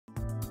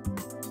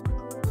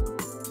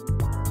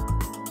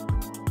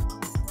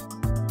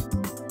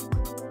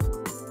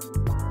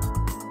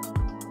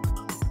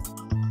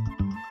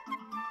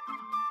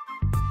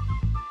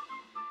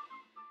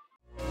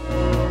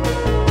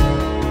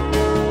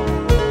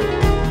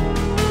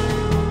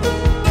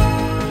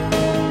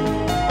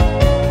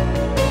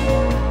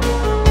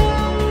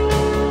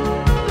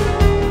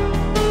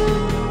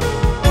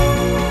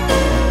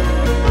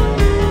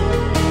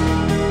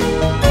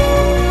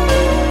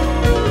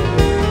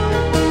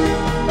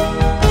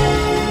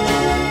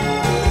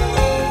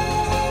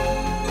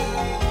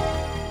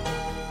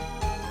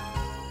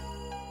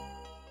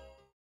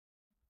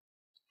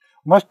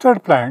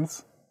Mustard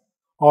plants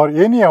are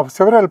any of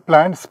several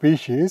plant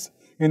species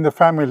in the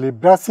family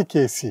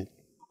Brassicaceae.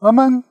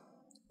 Among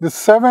the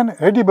 7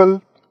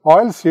 edible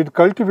oilseed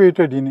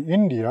cultivated in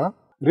India,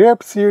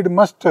 rapeseed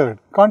mustard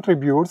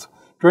contributes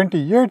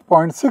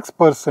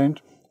 28.6%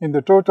 in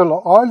the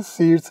total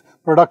oilseeds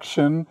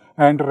production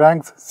and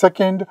ranks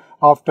second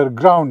after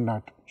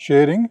groundnut,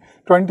 sharing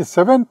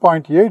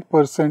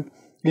 27.8%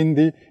 in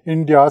the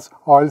India's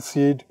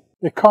oilseed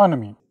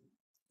economy.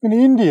 In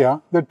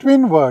India, the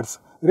twin words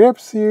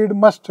rapeseed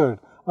mustard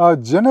are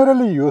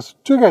generally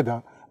used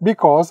together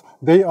because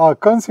they are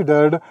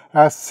considered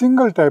as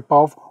single type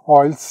of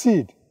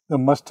oilseed. The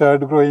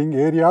mustard growing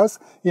areas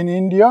in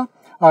India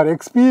are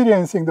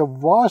experiencing the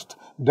vast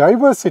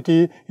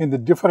diversity in the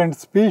different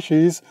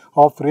species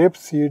of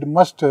rapeseed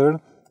mustard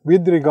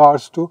with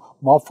regards to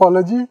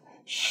morphology,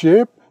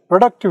 shape,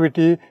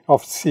 productivity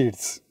of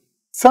seeds.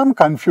 Some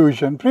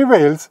confusion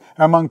prevails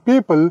among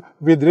people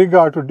with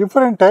regard to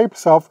different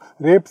types of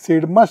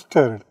rapeseed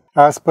mustard.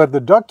 As per the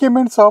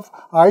documents of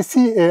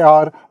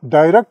ICAR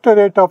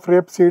Directorate of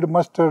Rapeseed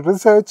Mustard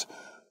Research,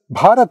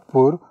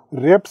 Bharatpur,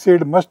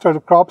 rapeseed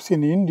mustard crops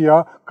in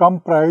India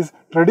comprise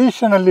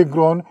traditionally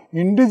grown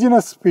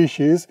indigenous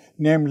species,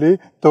 namely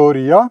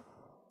Thoria,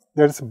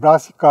 that is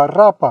Brassica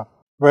rapa,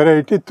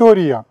 variety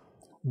Thoria,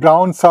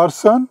 brown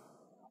sarson,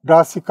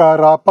 Brassica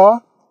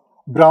rapa,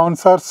 brown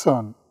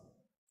sarson,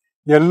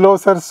 yellow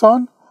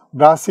sarson,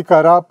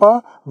 Brassica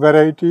rapa,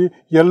 variety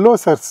yellow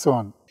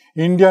sarson,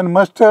 Indian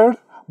mustard,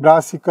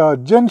 Brassica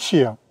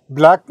gentiana,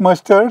 black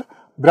mustard,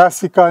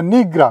 Brassica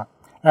nigra,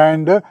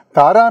 and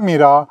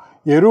Taramira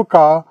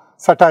Eruca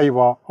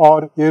sativa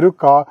or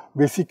Eruca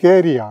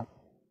vesicaria,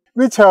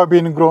 which have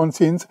been grown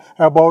since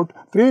about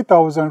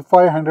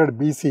 3500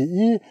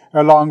 BCE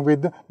along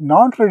with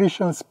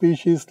non-traditional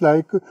species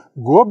like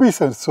Gobi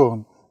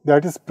sarson,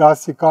 that is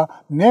Brassica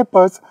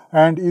napus,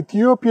 and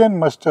Ethiopian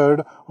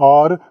mustard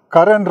or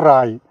Karan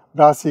rai,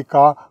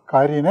 Brassica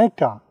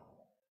carinata.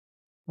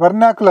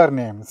 Vernacular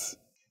names.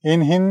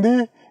 In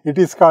Hindi, it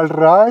is called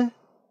rai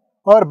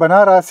or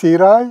Banarasi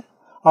rai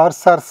or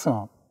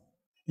sarson.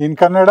 In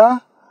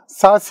Kannada,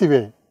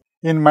 sasive.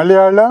 In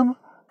Malayalam,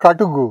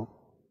 katugu.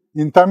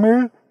 In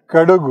Tamil,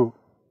 kadugu.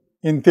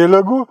 In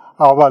Telugu,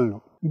 avalu.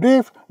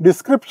 Brief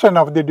description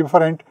of the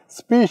different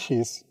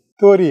species.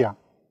 Thoria.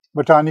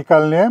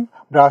 Botanical name,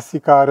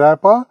 Brassica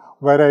rapa,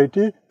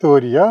 variety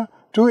Thoria,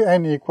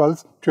 2n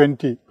equals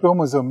 20,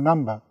 chromosome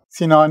number.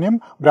 Synonym,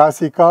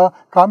 Brassica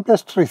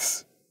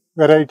campestris,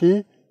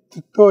 variety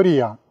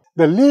Thoria.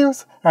 The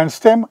leaves and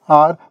stem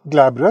are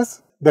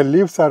glabrous. The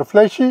leaves are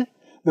fleshy.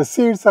 The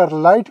seeds are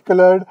light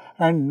colored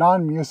and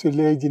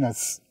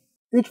non-mucilaginous.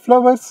 It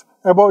flowers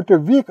about a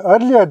week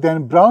earlier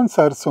than brown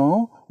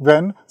sarson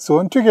when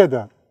sown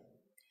together.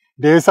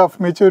 Days of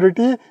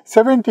maturity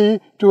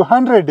 70 to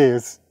 100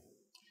 days.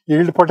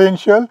 Yield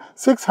potential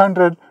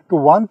 600 to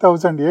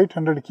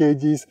 1800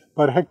 kg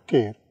per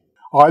hectare.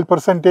 Oil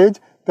percentage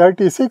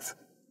 36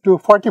 to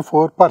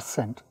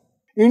 44%.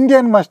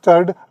 Indian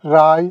mustard,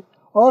 rye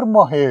or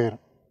mohair.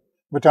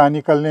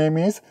 Botanical name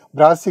is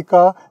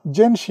Brassica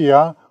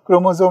gentiana,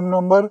 chromosome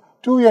number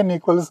 2n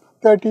equals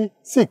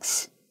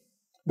 36.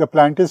 The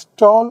plant is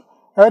tall,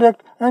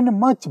 erect and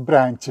much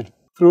branched.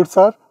 Fruits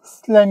are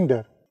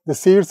slender. The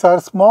seeds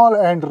are small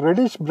and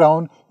reddish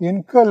brown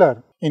in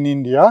color. In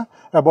India,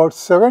 about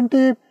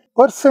 70%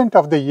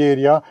 of the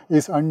area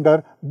is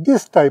under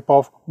this type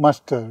of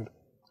mustard.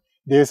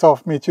 Days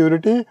of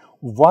maturity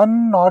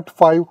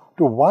 105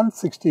 to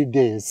 160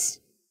 days.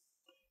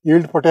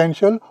 Yield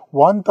potential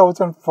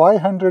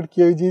 1500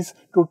 kg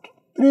to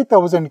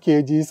 3000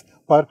 kg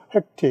per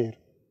hectare.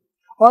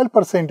 Oil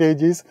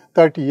percentage is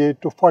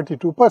 38 to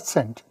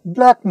 42%.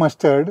 Black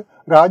mustard,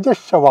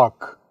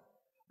 Rajashavak.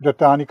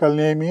 Botanical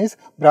name is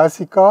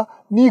Brassica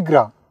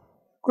nigra.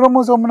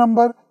 Chromosome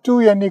number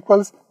 2n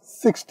equals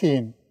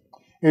 16.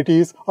 It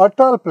is a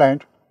tall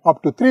plant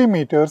up to 3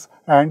 meters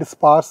and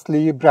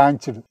sparsely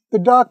branched. The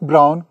dark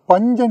brown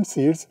pungent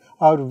seeds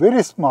are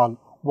very small,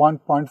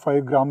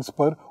 1.5 grams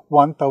per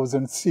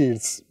 1000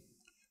 seeds.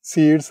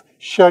 Seeds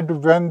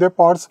shed when the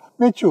pods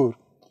mature.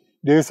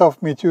 Days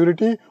of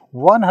maturity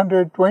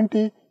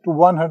 120 to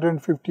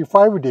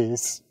 155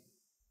 days.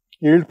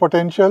 Yield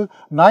potential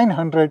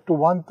 900 to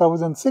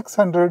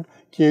 1600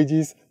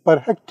 kg per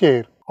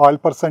hectare. Oil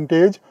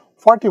percentage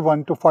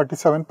 41 to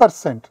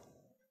 47%.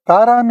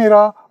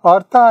 Taramira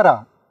or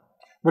Tara.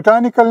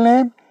 Botanical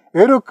name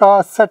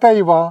Eruca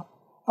sativa,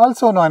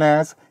 also known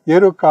as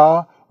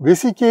Eruca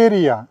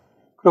vesicaria,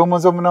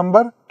 chromosome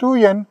number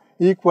 2n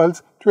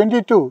equals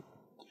 22,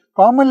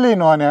 commonly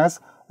known as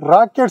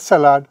rocket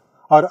salad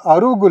or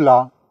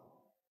arugula.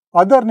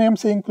 Other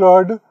names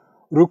include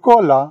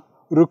rucola,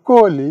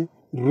 rucoli,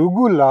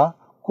 rugula,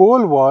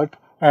 colewort,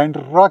 and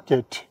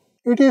rocket.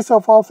 It is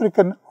of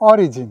African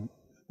origin.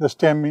 The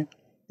stem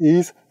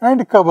is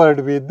and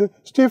covered with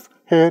stiff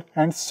hair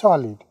and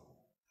solid.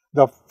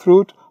 The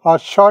fruit are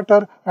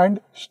shorter and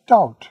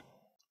stout.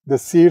 The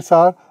seeds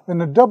are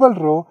in a double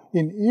row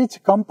in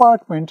each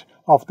compartment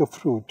of the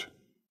fruit.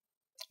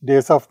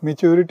 Days of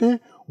maturity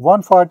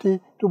 140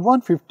 to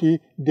 150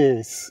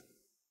 days.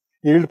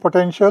 Yield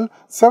potential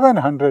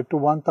 700 to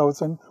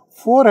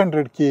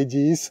 1400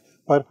 kgs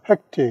per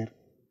hectare.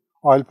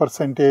 Oil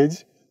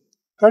percentage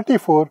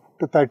 34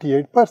 to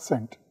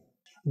 38%.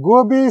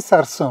 Gobi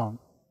sarson.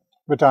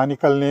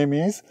 Botanical name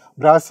is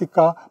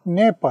Brassica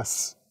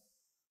napus.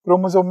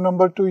 Chromosome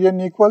number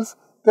 2n equals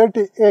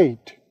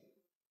 38.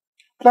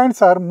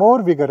 Plants are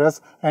more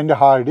vigorous and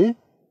hardy.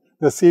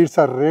 The seeds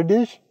are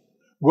reddish.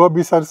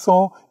 Gobi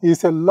sarson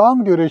is a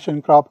long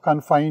duration crop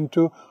confined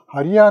to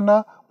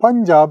Haryana,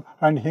 Punjab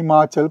and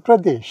Himachal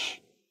Pradesh.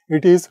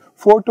 It is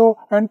photo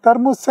and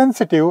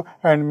thermosensitive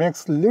and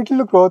makes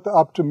little growth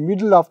up to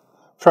middle of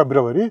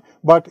February,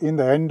 but in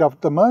the end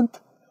of the month,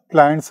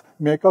 plants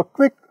make a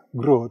quick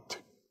growth.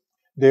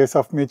 Days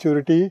of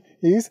maturity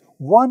is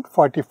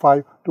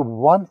 145 to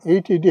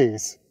 180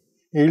 days.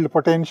 Yield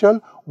potential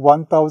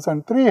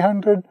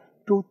 1300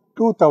 to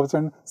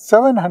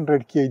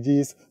 2700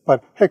 kgs per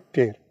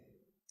hectare.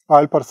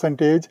 Oil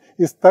percentage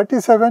is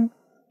 37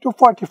 to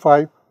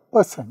 45%.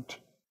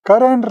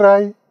 Currant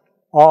rye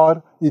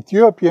or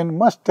Ethiopian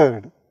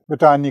mustard.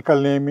 Botanical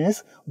name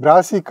is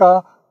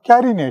Brassica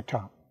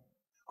carinata.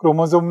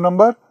 Chromosome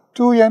number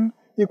 2n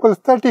equals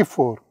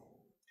 34.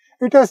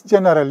 It has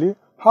generally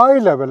high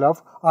level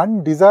of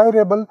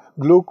undesirable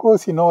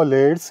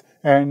glucosinolates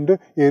and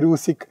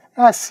erucic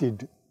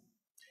acid.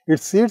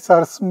 Its seeds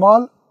are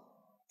small,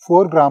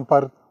 4 gram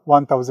per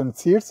 1000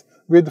 seeds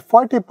with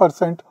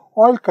 40%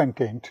 oil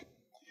content.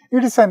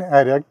 It is an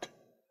erect,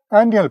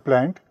 annual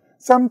plant,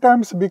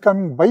 sometimes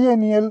becoming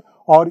biennial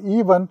or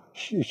even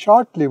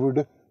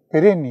short-lived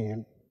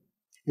perennial.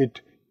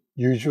 It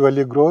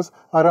usually grows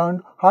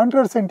around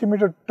 100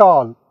 cm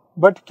tall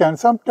but can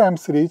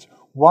sometimes reach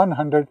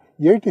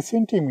 180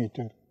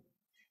 cm.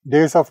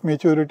 Days of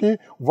maturity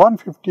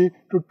 150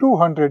 to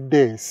 200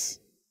 days.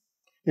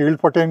 Yield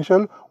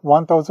potential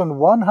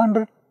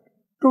 1100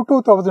 to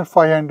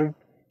 2500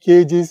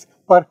 kgs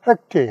per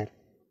hectare.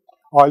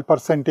 Oil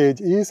percentage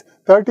is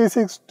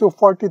 36 to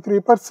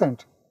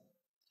 43%.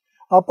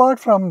 Apart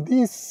from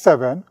these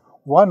 7,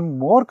 one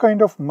more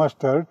kind of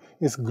mustard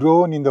is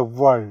grown in the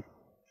world.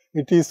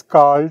 It is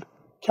called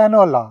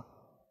canola.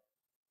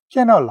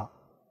 Canola.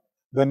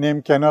 The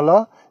name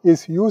canola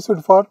is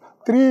used for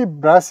 3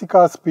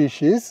 Brassica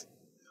species: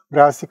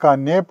 Brassica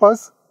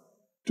napus,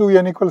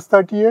 2n equals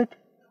 38,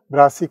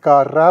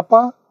 Brassica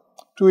rapa,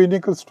 2n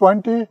equals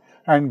 20,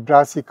 and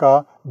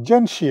Brassica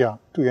gentiana,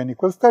 2n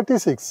equals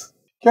 36.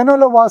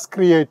 Canola was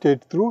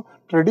created through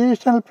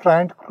traditional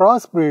plant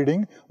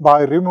crossbreeding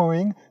by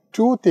removing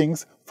 2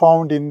 things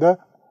found in the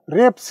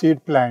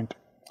rapeseed plant: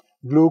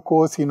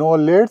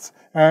 glucosinolates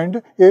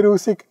and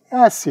erucic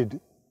acid.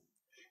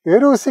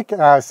 Erucic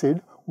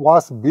acid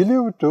was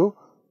believed to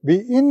be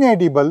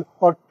inedible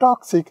or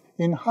toxic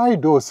in high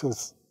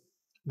doses.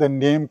 The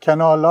name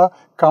canola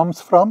comes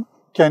from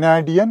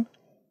Canadian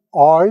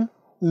oil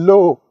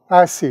low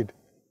acid,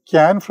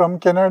 can from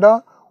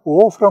Canada,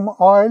 O from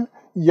oil,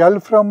 L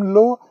from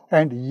low,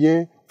 and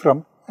A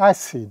from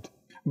acid.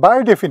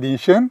 By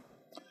definition,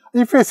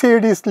 if a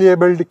seed is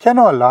labeled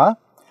canola,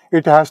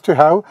 it has to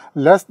have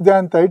less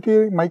than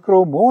 30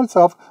 micromoles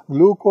of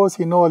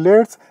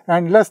glucosinolates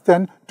and less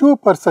than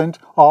 2%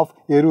 of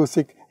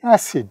erucic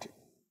acid.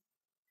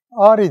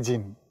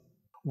 Origin.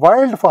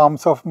 Wild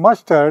forms of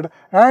mustard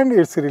and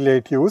its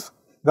relatives,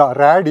 the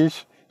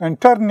radish and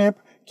turnip,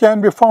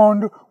 can be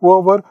found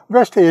over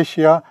West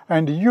Asia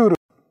and Europe,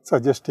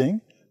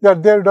 suggesting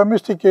that their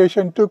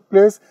domestication took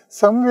place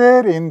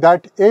somewhere in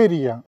that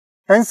area.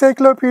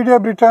 Encyclopedia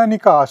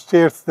Britannica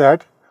states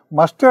that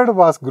mustard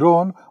was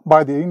grown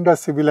by the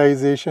Indus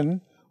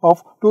civilization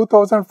of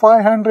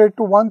 2500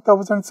 to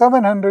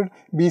 1700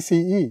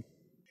 BCE.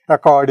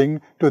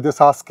 According to the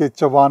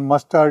Saskatchewan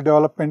Mustard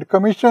Development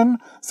Commission,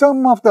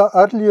 some of the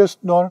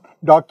earliest known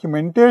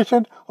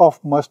documentation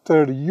of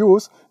mustard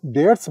use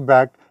dates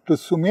back to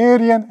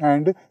Sumerian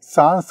and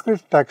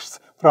Sanskrit texts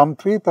from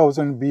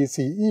 3000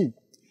 BCE.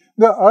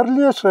 The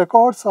earliest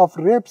records of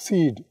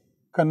rapeseed,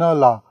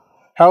 canola,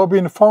 have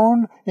been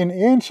found in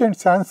ancient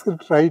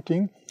Sanskrit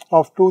writing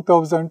of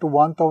 2000 to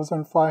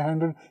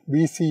 1500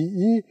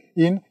 BCE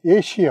in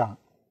Asia.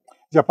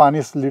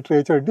 Japanese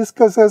literature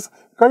discusses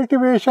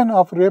cultivation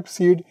of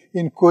rapeseed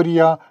in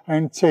Korea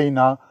and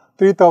China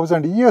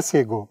 3000 years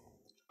ago.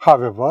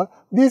 However,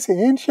 these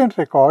ancient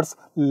records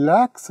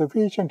lack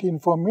sufficient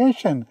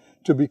information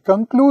to be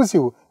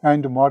conclusive,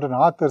 and modern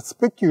authors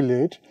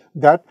speculate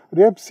that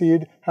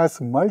rapeseed has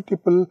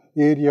multiple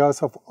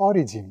areas of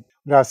origin.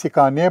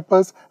 Brassica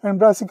napus and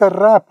Brassica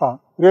rapa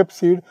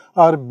rapeseed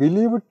are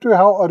believed to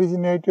have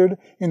originated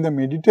in the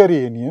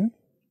Mediterranean,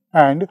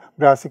 and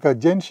Brassica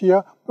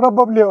gentiana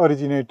probably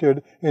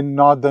originated in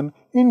northern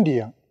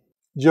India.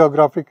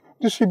 Geographic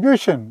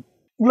distribution.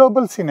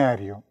 Global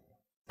scenario.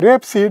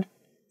 Rapeseed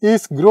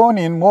is grown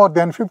in more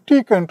than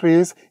 50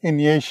 countries in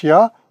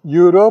Asia,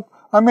 Europe,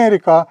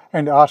 America,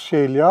 and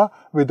Australia,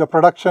 with the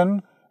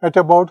production at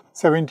about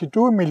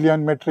 72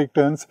 million metric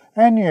tons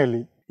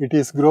annually. It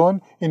is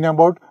grown in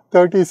about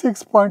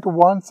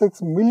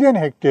 36.16 million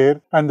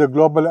hectares, and the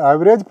global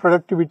average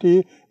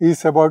productivity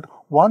is about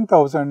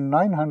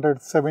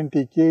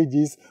 1,970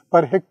 kg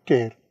per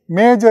hectare.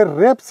 Major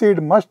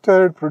rapeseed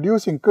mustard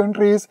producing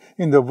countries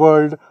in the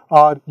world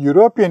are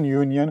European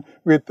Union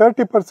with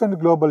 30%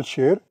 global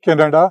share,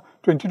 Canada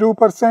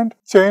 22%,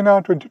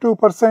 China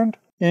 22%,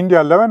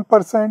 India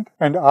 11%,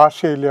 and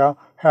Australia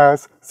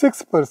has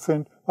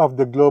 6% of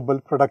the global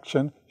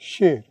production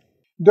share.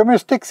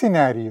 Domestic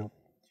scenario.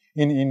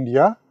 In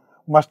India,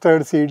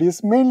 mustard seed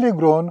is mainly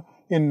grown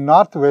in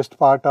northwest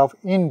part of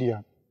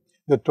India.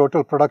 The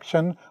total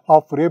production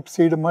of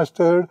rapeseed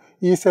mustard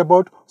is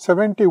about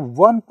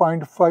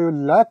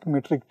 71.5 lakh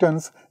metric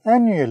tons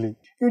annually.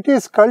 It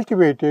is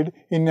cultivated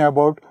in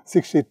about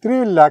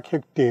 63 lakh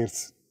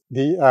hectares.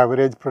 The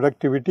average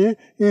productivity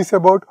is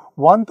about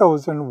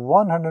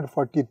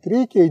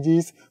 1,143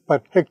 kg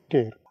per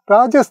hectare.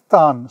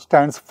 Rajasthan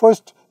stands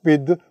first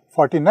with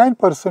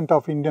 49%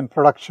 of Indian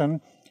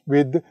production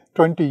with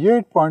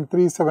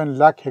 28.37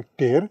 lakh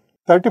hectare,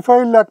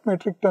 35 lakh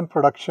metric ton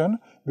production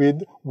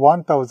with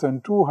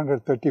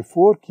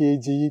 1,234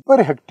 kg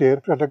per hectare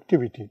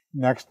productivity.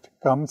 Next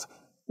comes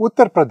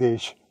Uttar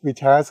Pradesh,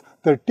 which has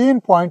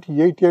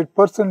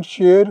 13.88%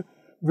 share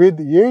with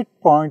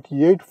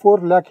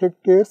 8.84 lakh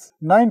hectares,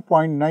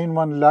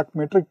 9.91 lakh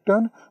metric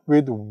ton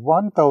with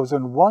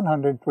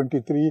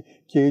 1,123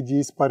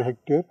 kg per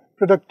hectare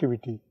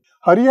productivity.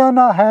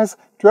 Haryana has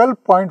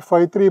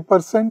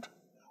 12.53%,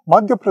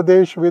 Madhya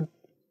Pradesh with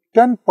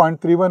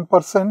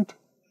 10.31%,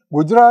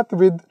 Gujarat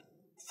with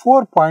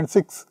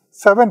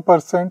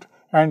 4.67%,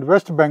 and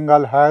West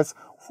Bengal has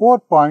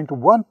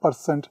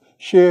 4.1%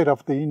 share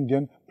of the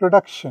Indian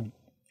production.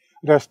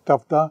 Rest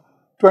of the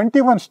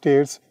 21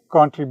 states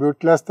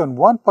contribute less than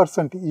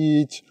 1%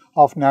 each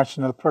of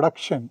national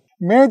production.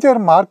 Major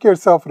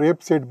markets of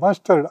rapeseed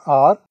mustard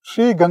are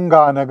Sri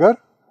Ganganagar,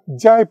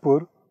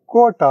 Jaipur,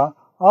 Kota,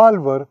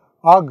 Alwar,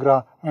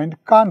 Agra, and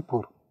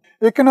Kanpur.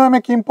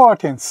 Economic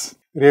importance.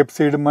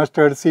 Rapeseed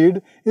mustard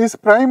seed is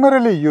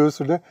primarily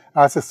used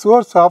as a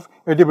source of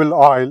edible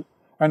oil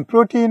and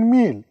protein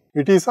meal.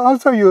 It is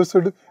also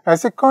used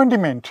as a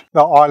condiment.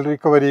 The oil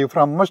recovery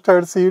from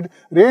mustard seed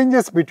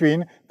ranges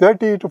between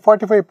 30 to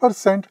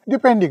 45%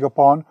 depending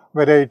upon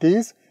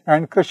varieties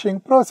and crushing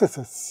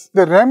processes.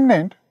 The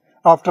remnant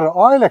after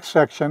oil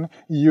extraction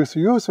is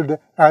used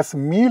as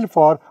meal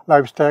for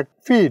livestock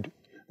feed.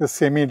 The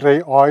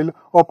semi-dry oil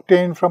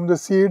obtained from the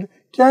seed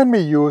can be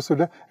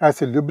used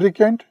as a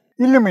lubricant,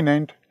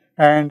 illuminant,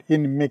 and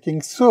in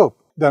making soap.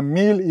 The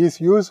meal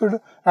is used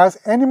as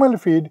animal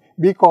feed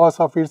because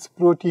of its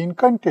protein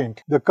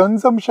content. The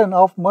consumption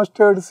of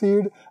mustard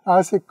seed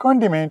as a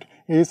condiment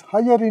is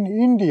higher in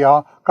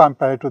India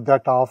compared to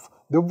that of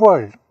the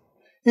world.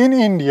 In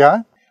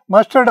India,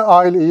 mustard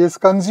oil is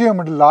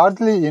consumed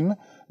largely in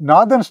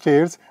northern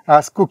states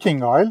as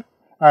cooking oil,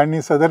 and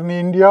in southern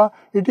India,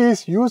 it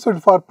is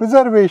used for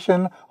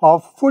preservation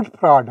of food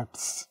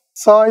products.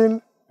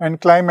 Soil and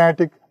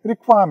climatic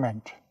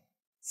requirement.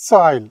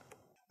 Soil.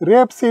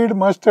 Rapeseed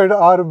mustard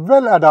are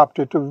well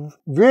adapted to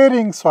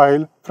varying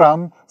soil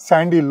from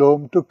sandy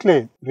loam to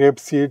clay.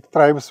 Rapeseed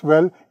thrives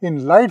well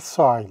in light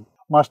soil.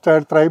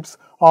 Mustard thrives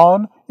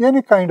on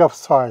any kind of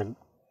soil.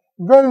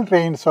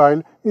 Well-drained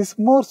soil is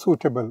more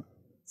suitable.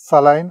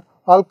 Saline,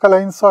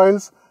 alkaline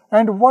soils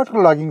and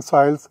waterlogging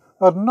soils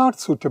are not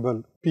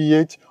suitable.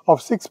 pH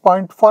of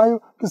 6.5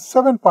 to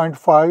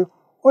 7.5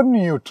 or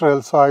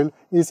neutral soil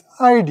is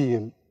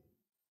ideal.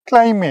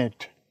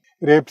 Climate.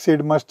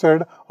 Rapeseed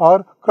mustard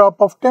are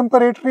crop of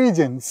temperate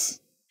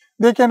regions.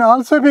 They can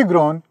also be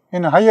grown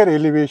in higher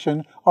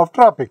elevation of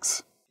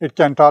tropics. It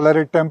can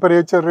tolerate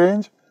temperature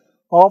range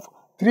of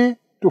 3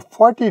 to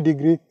 40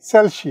 degrees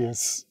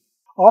Celsius.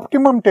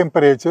 Optimum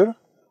temperature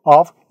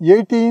of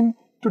 18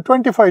 to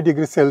 25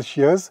 degrees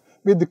Celsius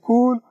with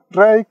cool,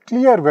 dry,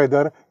 clear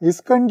weather is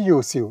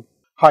conducive.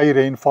 High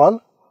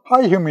rainfall,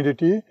 high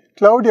humidity,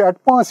 cloudy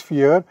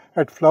atmosphere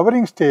at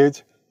flowering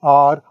stage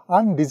are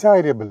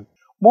undesirable.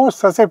 More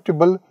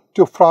susceptible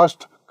to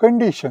frost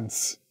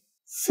conditions.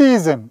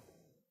 Season.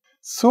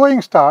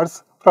 Sowing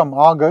starts from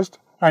August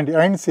and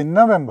ends in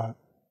November.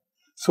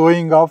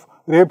 Sowing of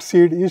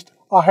rapeseed is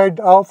ahead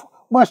of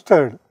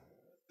mustard.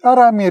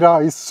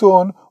 Taramira is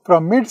sown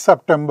from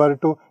mid-September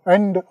to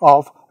end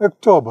of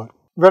October.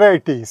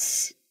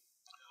 Varieties.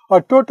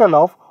 A total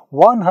of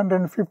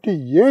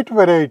 158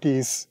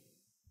 varieties.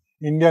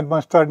 Indian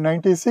mustard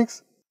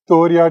 96,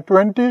 Thoria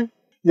 20,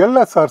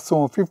 yellow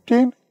sarson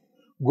 15,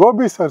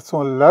 gobi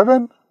sarson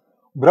 11,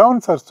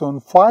 brown sarson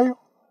 5,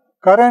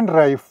 currant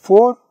rye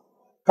 4,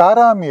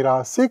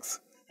 taramira 6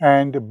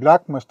 and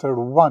black mustard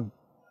 1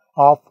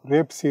 of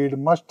rapeseed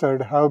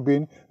mustard have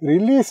been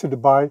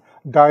released by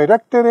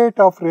Directorate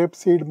of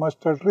Rapeseed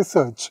Mustard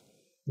Research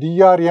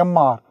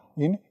DRMR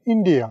in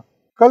India.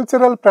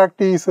 Cultural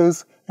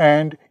practices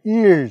and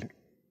yield.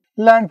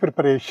 Land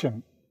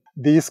preparation.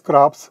 These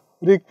crops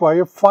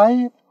require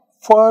fine,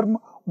 firm,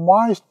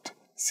 moist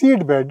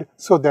seedbed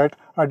so that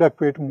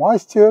adequate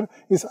moisture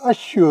is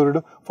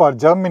assured for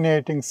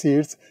germinating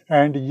seeds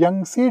and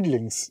young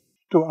seedlings.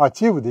 To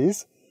achieve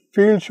this,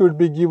 field should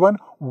be given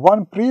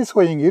one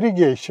pre-sowing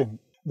irrigation.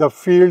 The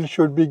field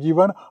should be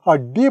given a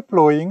deep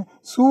plowing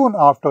soon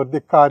after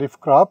the kharif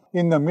crop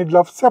in the middle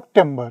of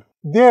September.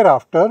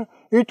 Thereafter,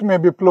 it may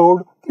be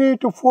plowed 3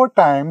 to 4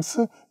 times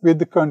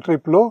with country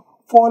plow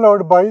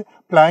followed by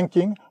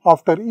planking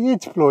after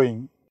each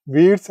plowing.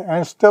 Weeds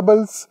and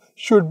stubbles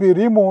should be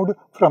removed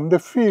from the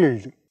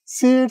field.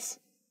 Seeds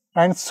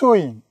and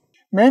sowing.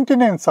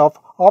 Maintenance of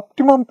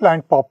optimum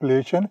plant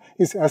population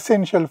is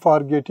essential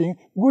for getting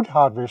good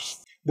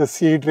harvests. The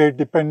seed rate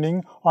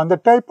depending on the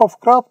type of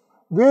crop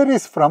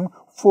varies from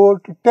 4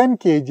 to 10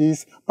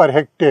 kg per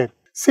hectare.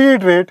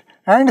 Seed rate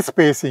and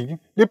spacing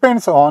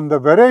depends on the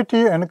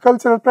variety and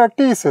cultural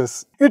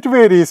practices. It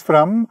varies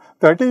from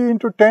 30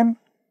 into 10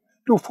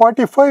 to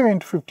 45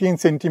 into 15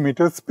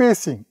 cm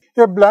spacing.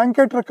 A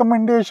blanket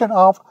recommendation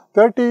of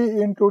 30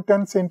 into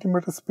 10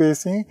 cm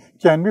spacing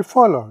can be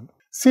followed.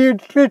 Seed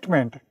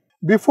treatment.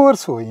 Before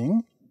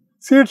sowing,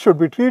 seed should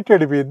be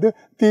treated with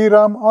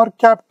Thiram or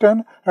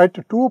Captain at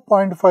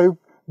 2.5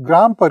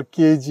 gram per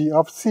kg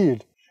of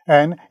seed.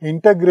 An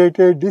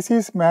integrated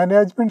disease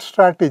management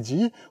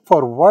strategy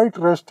for white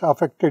rust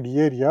affected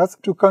areas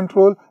to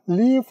control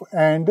leaf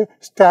and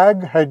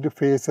stag head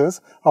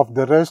phases of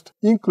the rust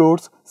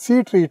includes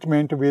seed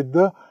treatment with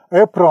the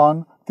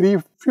Apron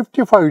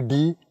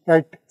 355D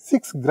at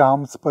 6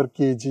 grams per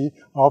kg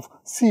of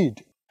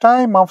seed.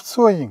 Time of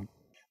sowing.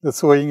 The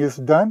sowing is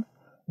done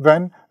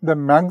when the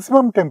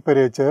maximum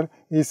temperature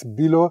is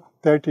below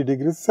 30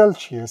 degrees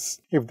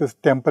Celsius. If the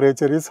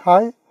temperature is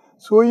high,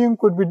 sowing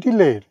could be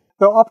delayed.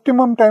 The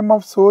optimum time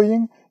of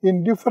sowing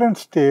in different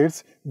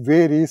states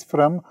varies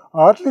from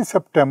early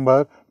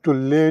September to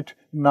late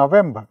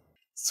November.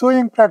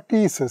 Sowing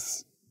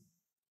practices.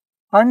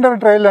 Under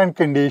dryland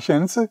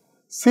conditions,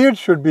 seed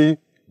should be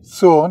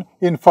sown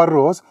in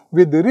furrows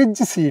with ridge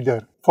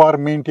seeder for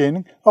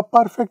maintaining a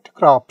perfect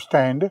crop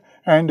stand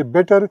and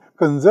better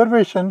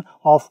conservation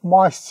of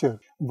moisture.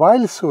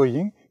 While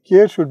sowing,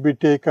 care should be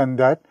taken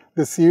that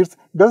the seeds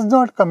does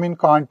not come in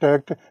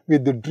contact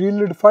with the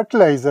drilled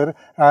fertilizer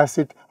as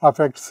it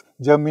affects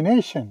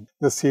germination.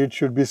 The seed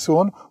should be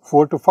sown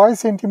 4 to 5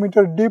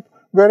 cm deep,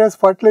 whereas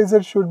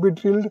fertilizer should be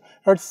drilled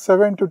at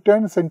 7 to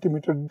 10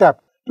 cm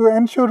depth. To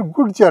ensure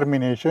good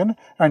germination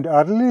and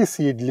early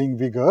seedling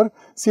vigor,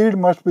 seed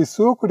must be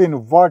soaked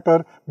in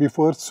water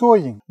before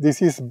sowing.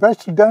 This is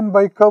best done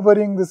by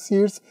covering the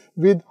seeds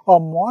with a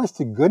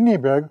moist gunny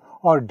bag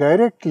or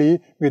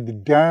directly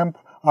with damp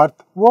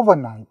earth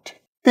overnight.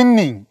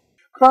 Thinning.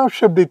 Crops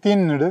should be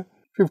thinned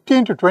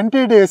 15 to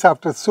 20 days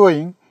after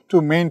sowing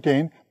to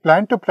maintain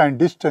plant-to-plant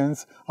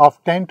distance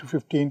of 10 to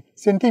 15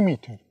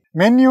 cm.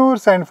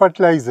 Manures and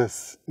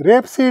fertilizers.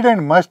 Rapeseed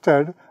and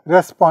mustard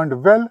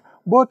respond well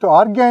both to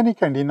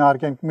organic and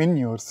inorganic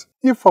manures.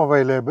 If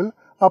available,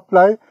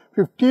 apply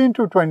 15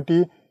 to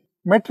 20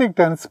 metric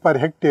tons per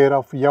hectare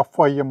of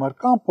FYM or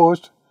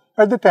compost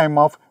at the time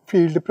of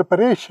field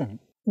preparation.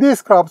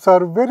 These crops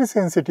are very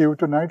sensitive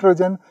to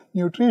nitrogen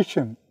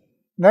nutrition.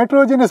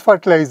 Nitrogenous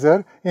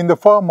fertilizer in the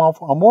form of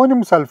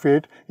ammonium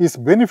sulfate is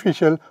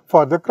beneficial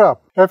for the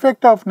crop.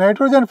 Effect of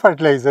nitrogen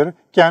fertilizer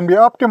can be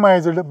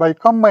optimized by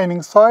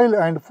combining soil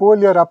and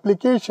foliar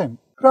application.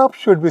 Crops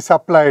should be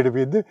supplied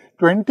with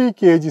 20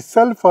 kg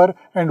sulfur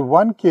and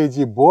 1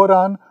 kg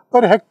boron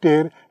per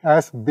hectare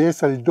as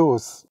basal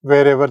dose,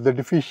 wherever the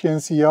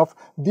deficiency of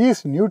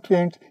these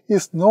nutrients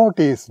is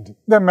noticed.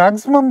 The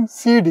maximum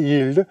seed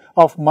yield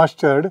of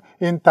mustard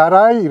in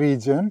Tarai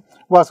region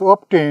was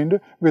obtained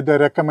with the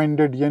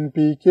recommended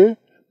NPK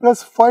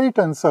plus 5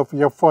 tons of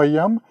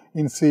FYM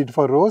in seed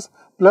furrows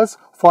plus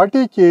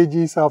 40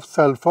 kg of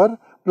sulfur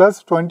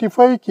plus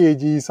 25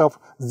 kg of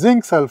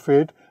zinc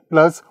sulfate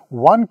plus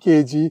 1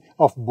 kg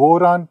of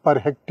boron per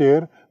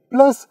hectare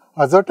plus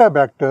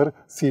azotobacter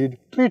seed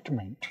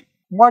treatment.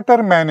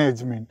 Water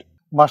management.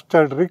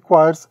 Mustard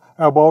requires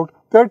about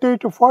 30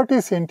 to 40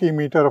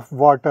 cm of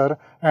water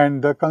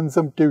and the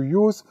consumptive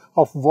use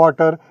of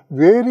water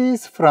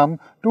varies from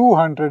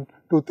 200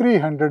 to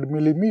 300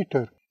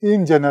 mm.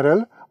 In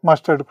general,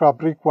 mustard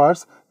crop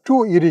requires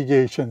 2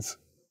 irrigations.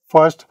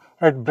 First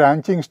at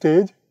branching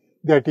stage,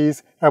 that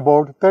is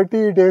about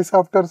 30 days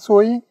after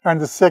sowing, and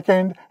the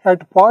second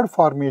at pod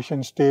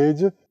formation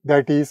stage,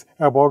 that is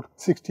about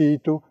 60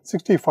 to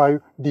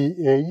 65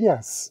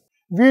 DAS.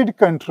 Weed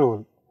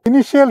control.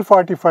 Initial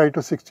 45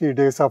 to 60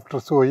 days after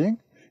sowing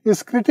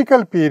is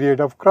critical period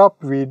of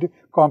crop weed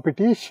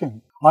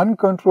competition.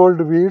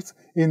 Uncontrolled weeds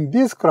in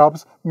these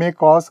crops may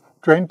cause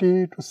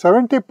 20 to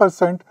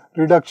 70%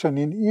 reduction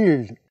in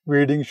yield.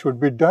 Weeding should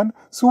be done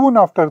soon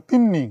after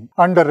thinning.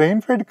 Under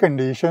rain-fed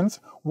conditions,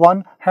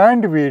 one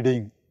hand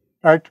weeding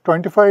at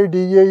 25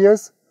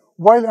 DAS,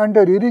 while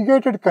under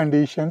irrigated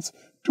conditions,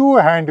 two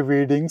hand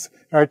weedings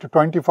at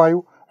 25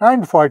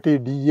 and 40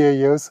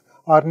 DAS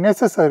are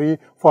necessary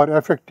for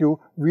effective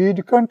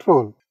weed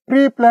control.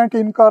 Pre-plant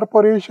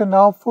incorporation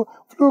of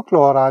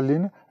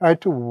flucloraline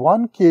at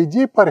 1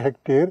 kg per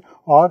hectare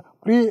or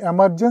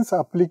pre-emergence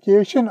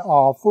application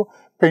of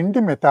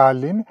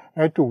pendimethalin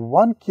at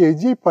 1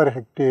 kg per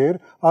hectare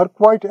are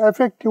quite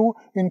effective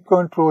in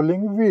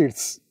controlling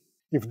weeds.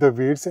 If the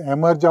weeds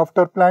emerge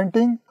after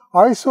planting,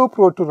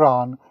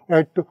 isoproteron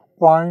at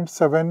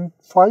 0.75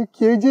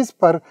 kg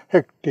per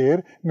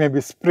hectare may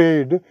be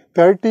sprayed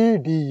 30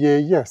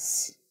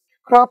 DAS.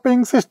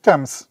 Cropping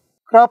systems.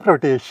 Crop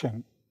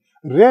rotation.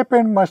 Rape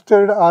and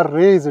mustard are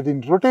raised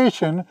in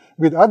rotation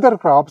with other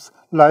crops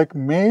like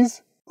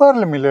maize,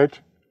 pearl millet,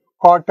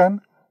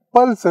 cotton,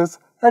 pulses,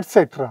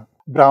 etc.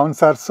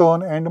 Browns are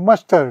sown and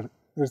mustard,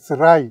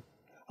 rye,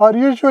 are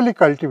usually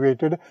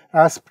cultivated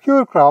as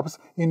pure crops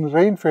in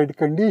rain-fed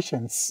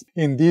conditions.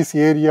 In these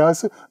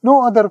areas,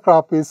 no other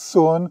crop is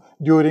sown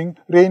during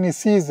rainy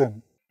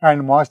season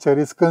and moisture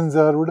is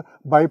conserved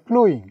by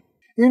plowing.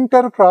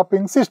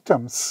 Intercropping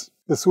systems.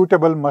 The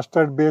suitable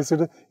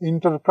mustard-based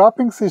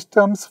intercropping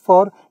systems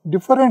for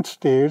different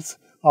states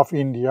of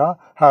India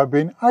have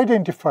been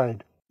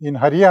identified. In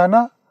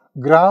Haryana,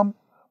 gram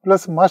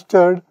plus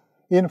mustard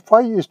in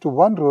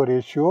 5:1 row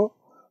ratio,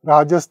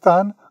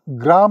 Rajasthan,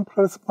 gram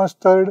plus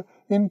mustard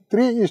in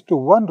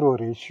 3:1 row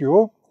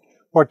ratio,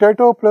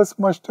 potato plus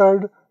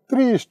mustard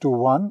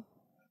 3:1,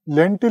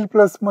 lentil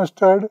plus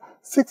mustard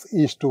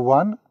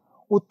 6:1,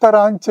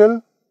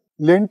 Uttaranchal,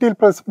 lentil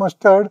plus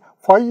mustard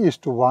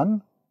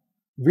 5:1,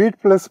 wheat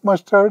plus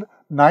mustard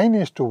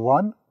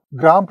 9:1,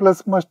 gram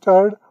plus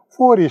mustard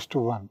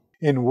 4:1.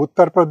 In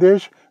Uttar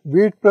Pradesh,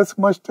 wheat plus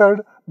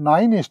mustard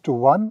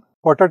 9:1,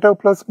 potato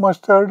plus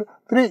mustard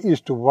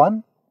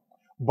 3:1,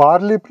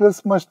 barley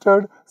plus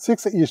mustard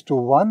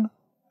 6:1,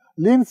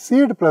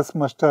 linseed plus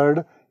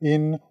mustard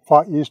in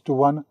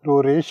 5:1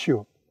 row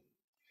ratio.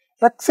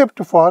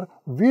 Except for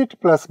wheat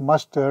plus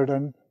mustard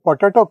and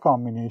potato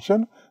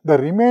combination, the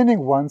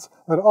remaining ones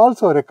are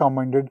also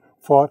recommended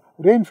for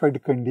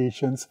rain-fed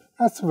conditions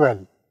as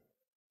well.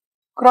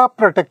 Crop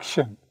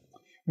protection.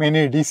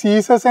 Many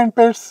diseases and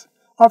pests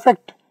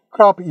affect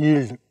crop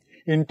yield.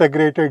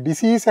 Integrated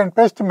disease and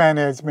pest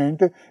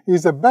management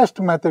is the best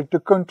method to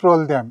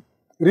control them.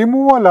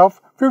 Removal of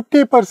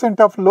 50%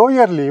 of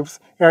lower leaves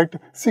at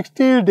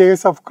 60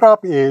 days of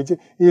crop age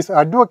is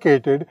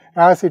advocated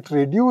as it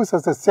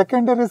reduces the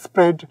secondary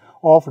spread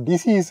of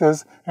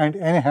diseases and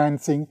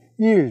enhancing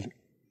yield.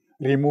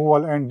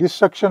 Removal and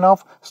destruction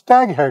of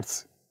stag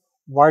heads,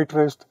 white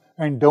rust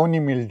and downy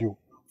mildew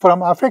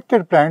from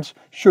affected plants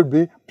should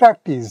be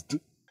practiced.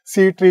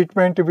 Seed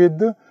treatment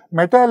with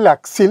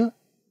metalaxyl,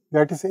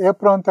 that is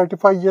Apron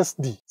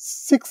 35SD,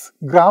 6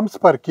 grams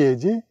per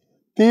kg,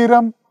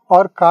 therum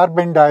or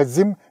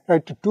carbendazim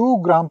at 2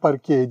 gram per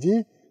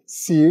kg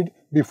seed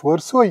before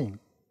sowing.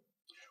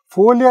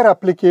 Foliar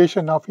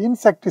application of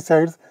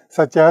insecticides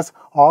such as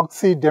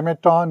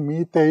oxydemeton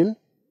methyl,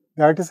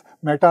 that is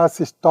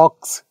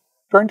metacistox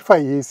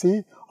 25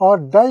 EC or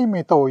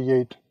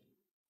dimethoate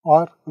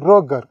or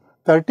Roger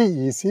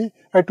 30 EC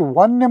at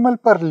 1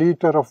 ml per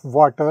liter of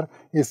water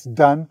is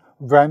done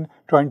when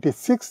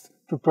 26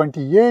 to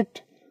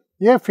 28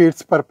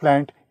 aphids per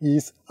plant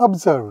is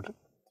observed.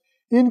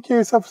 In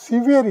case of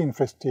severe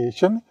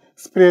infestation,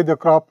 spray the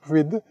crop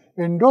with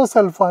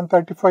endosulfan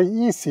 35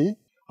 EC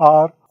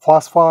or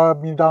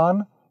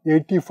phosphomidon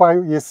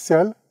 85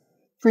 SL,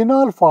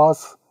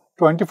 phenolphos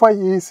 25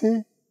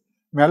 EC,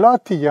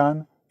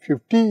 malathion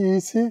 50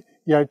 EC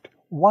at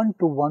 1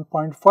 to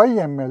 1.5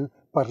 ml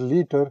per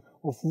liter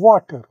of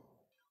water.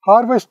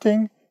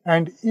 Harvesting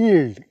and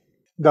yield.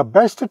 The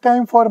best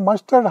time for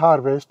mustard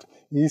harvest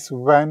is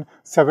when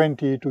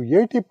 70 to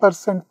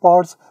 80%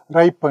 pods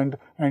ripened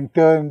and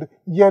turned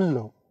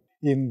yellow.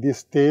 In this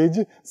stage,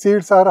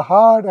 seeds are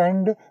hard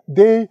and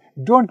they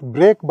don't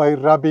break by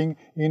rubbing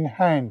in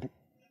hand.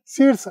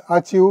 Seeds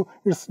achieve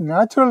its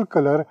natural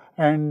color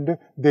and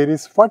there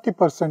is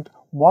 40%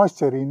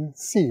 moisture in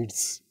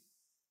seeds.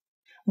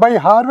 By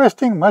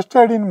harvesting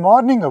mustard in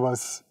morning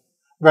hours,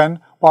 when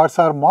pods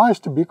are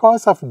moist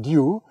because of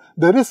dew,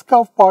 the risk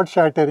of pod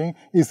shattering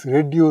is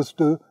reduced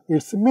to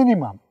its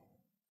minimum.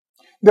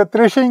 The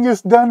threshing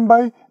is done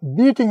by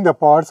beating the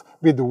pods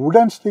with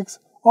wooden sticks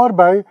or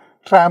by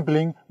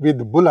trampling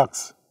with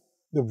bullocks.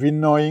 The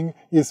winnowing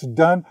is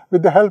done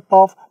with the help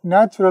of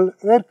natural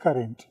air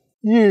current.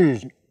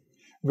 Yield.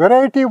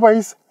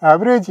 Variety-wise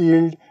average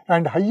yield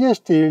and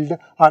highest yield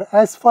are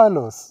as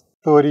follows.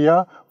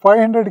 Thoria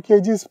 500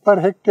 kg per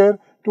hectare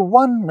to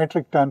 1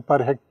 metric ton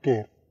per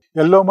hectare.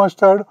 Yellow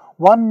mustard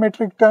 1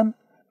 metric ton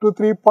to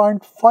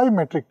 3.5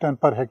 metric ton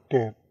per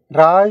hectare.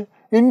 Rye,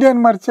 Indian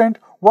merchant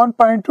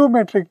 1.2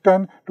 metric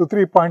ton to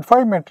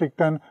 3.5 metric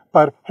ton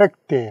per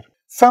hectare.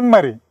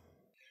 Summary.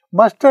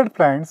 Mustard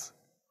plants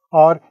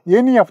or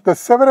any of the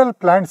several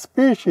plant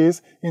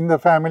species in the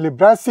family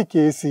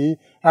Brassicaceae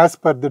as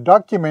per the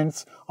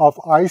documents of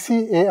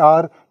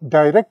ICAR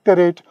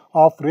Directorate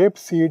of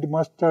Rapeseed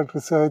Mustard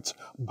Research,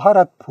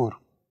 Bharatpur.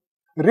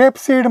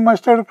 Rapeseed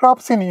mustard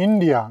crops in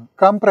India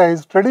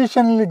comprise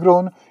traditionally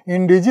grown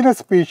indigenous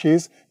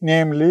species,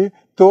 namely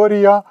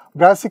Thoria,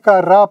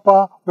 Brassica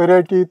rapa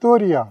variety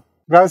Thoria,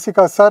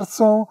 Brassica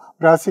sarson,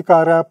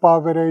 Brassica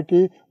rapa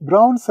variety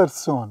brown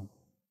sarson,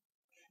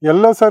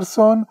 Yellow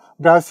sarson,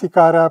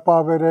 Brassica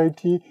rapa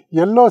variety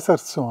yellow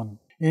sarson,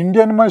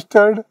 Indian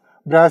mustard,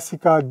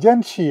 Brassica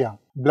gentiana,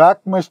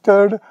 black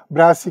mustard,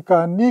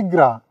 Brassica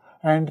nigra,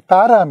 and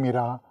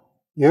Taramira,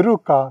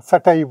 Eruca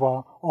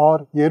sativa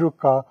or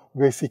Eruca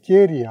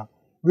vesicaria,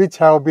 which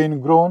have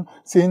been grown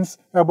since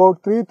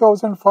about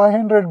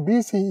 3500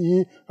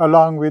 BCE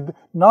along with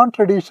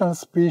non-traditional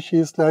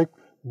species like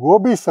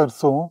Gobi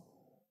sarson,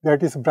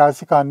 that is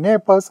Brassica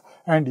napus,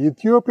 and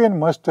Ethiopian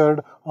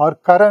mustard or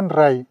Karan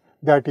rye,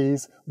 that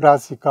is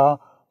Brassica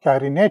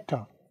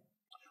carinata.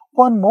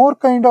 One more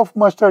kind of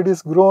mustard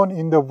is grown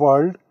in the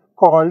world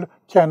called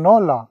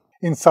canola.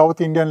 In South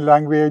Indian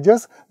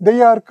languages,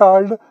 they are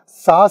called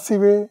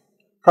sasive,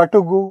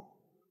 katugu,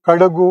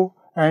 kadagu,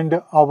 and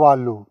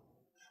avalu.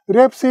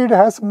 Rapeseed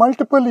has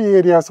multiple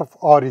areas of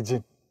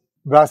origin.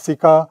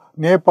 Brassica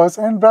napus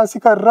and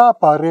Brassica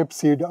rapa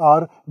rapeseed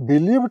are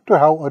believed to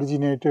have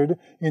originated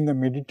in the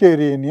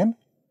Mediterranean,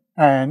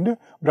 and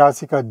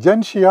Brassica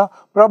gentiana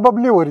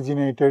probably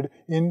originated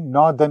in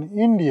northern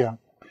India.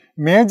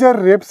 Major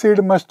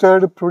rapeseed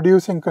mustard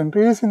producing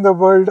countries in the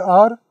world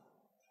are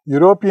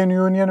European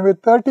Union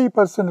with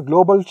 30%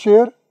 global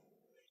share,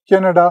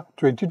 Canada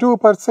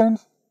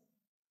 22%,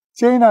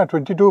 China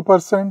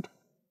 22%,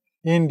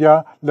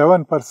 India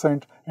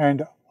 11%,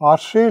 and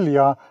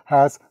Australia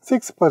has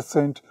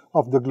 6%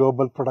 of the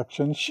global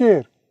production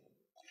share.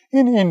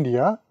 In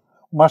India,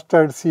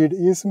 mustard seed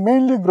is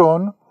mainly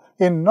grown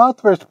in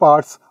northwest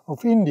parts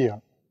of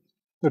India.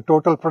 The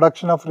total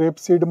production of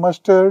rapeseed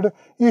mustard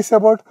is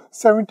about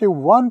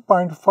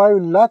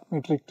 71.5 lakh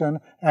metric ton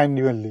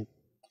annually.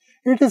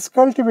 It is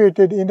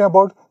cultivated in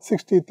about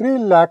 63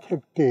 lakh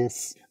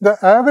hectares. The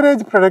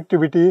average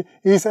productivity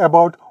is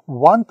about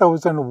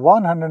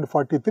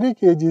 1143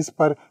 kg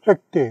per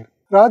hectare.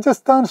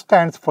 Rajasthan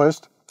stands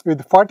first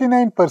with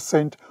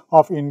 49%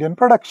 of Indian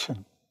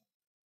production.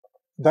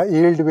 The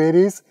yield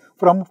varies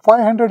from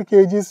 500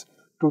 kg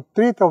to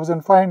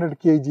 3500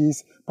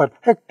 kg per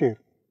hectare.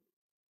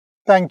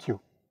 Thank you.